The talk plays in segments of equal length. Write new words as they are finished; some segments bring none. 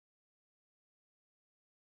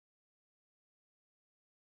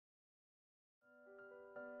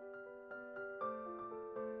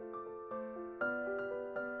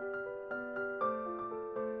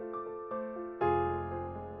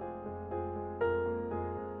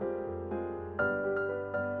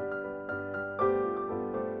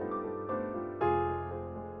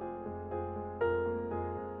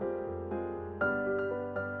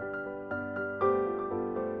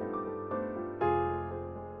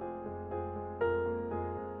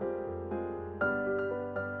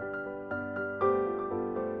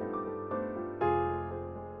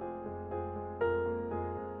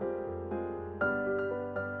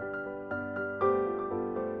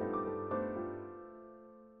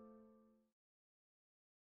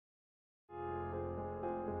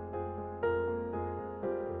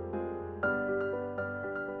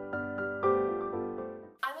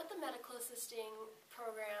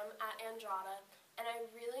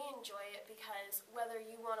because whether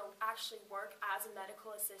you want to actually work as a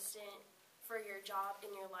medical assistant for your job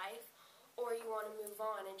in your life, or you want to move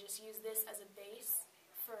on and just use this as a base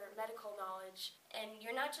for medical knowledge. And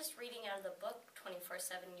you're not just reading out of the book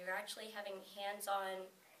 24/7, you're actually having hands-on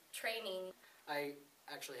training. I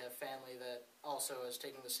actually have family that also is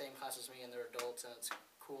taking the same class as me, and they're adults, and it's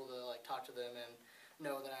cool to talk to them and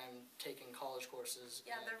know that I'm taking college courses.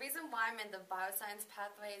 Yeah, the reason why I'm in the bioscience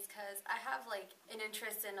pathway is because I have an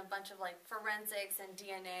interest in a bunch of forensics and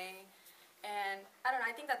DNA, and I don't know,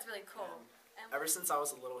 I think that's really cool. Ever since I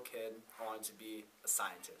was a little kid, I wanted to be a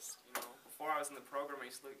scientist. Before I was in the program, I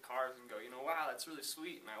used to look at cars and go, wow, that's really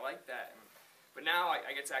sweet, and I like that. But now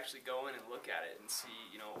I get to actually go in and look at it and see,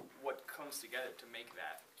 what comes together to make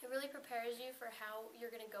that. It really prepares you for how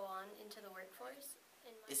you're going to go on into the workforce.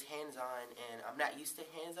 It's hands-on, and I'm not used to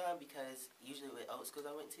hands-on because usually with old schools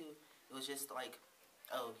I went to, it was just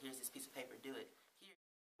oh, here's this piece of paper, do it. Here.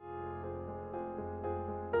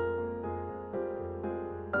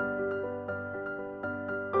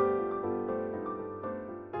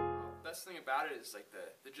 The best thing about it is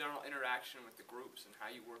the general interaction with the groups and how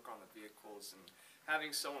you work on the vehicles and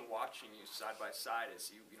having someone watching you side by side as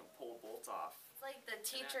you pull a bolt off. It's the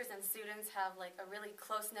teachers and students have a really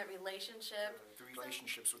close-knit relationship. The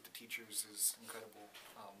relationships with the teachers is incredible.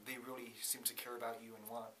 They really seem to care about you and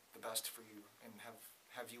want the best for you and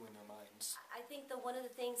have you in their minds. I think that one of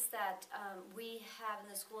the things that we have in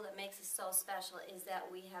the school that makes us so special is that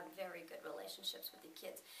we have very good relationships with the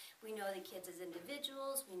kids. We know the kids as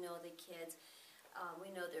individuals, we know the kids, we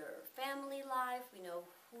know their family life, we know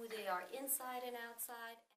who they are inside and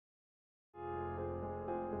outside.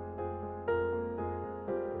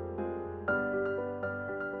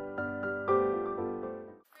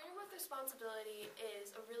 Responsibility is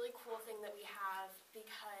a really cool thing that we have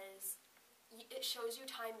because it shows you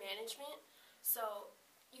time management, so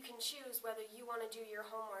you can choose whether you want to do your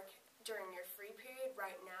homework during your free period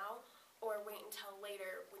right now or wait until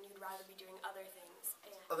later when you'd rather be doing other things.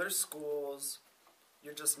 Other schools,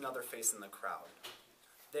 you're just another face in the crowd.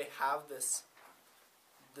 They have this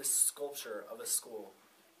sculpture of a school,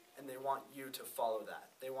 and they want you to follow that.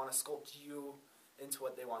 They want to sculpt you into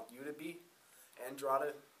what they want you to be.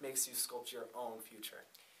 Andrada makes you sculpt your own future.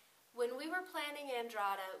 When we were planning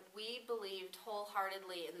Andrada, we believed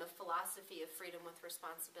wholeheartedly in the philosophy of freedom with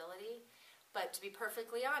responsibility. But to be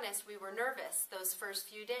perfectly honest, we were nervous those first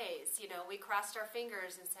few days. We crossed our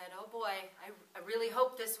fingers and said, oh boy, I really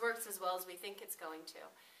hope this works as well as we think it's going to.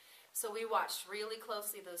 So we watched really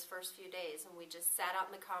closely those first few days, and we just sat out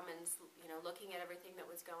in the commons, looking at everything that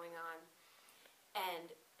was going on.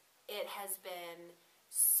 And it has been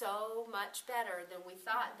so much better than we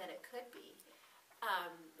thought that it could be.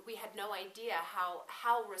 We had no idea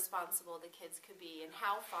how responsible the kids could be and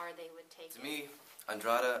how far they would take it. To me,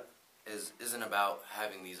 Andrada isn't about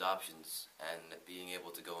having these options and being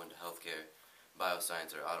able to go into healthcare,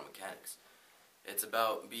 bioscience, or auto mechanics. It's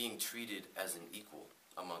about being treated as an equal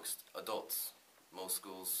amongst adults. Most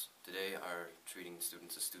schools today are treating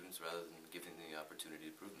students as students rather than giving them the opportunity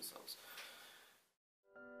to prove themselves.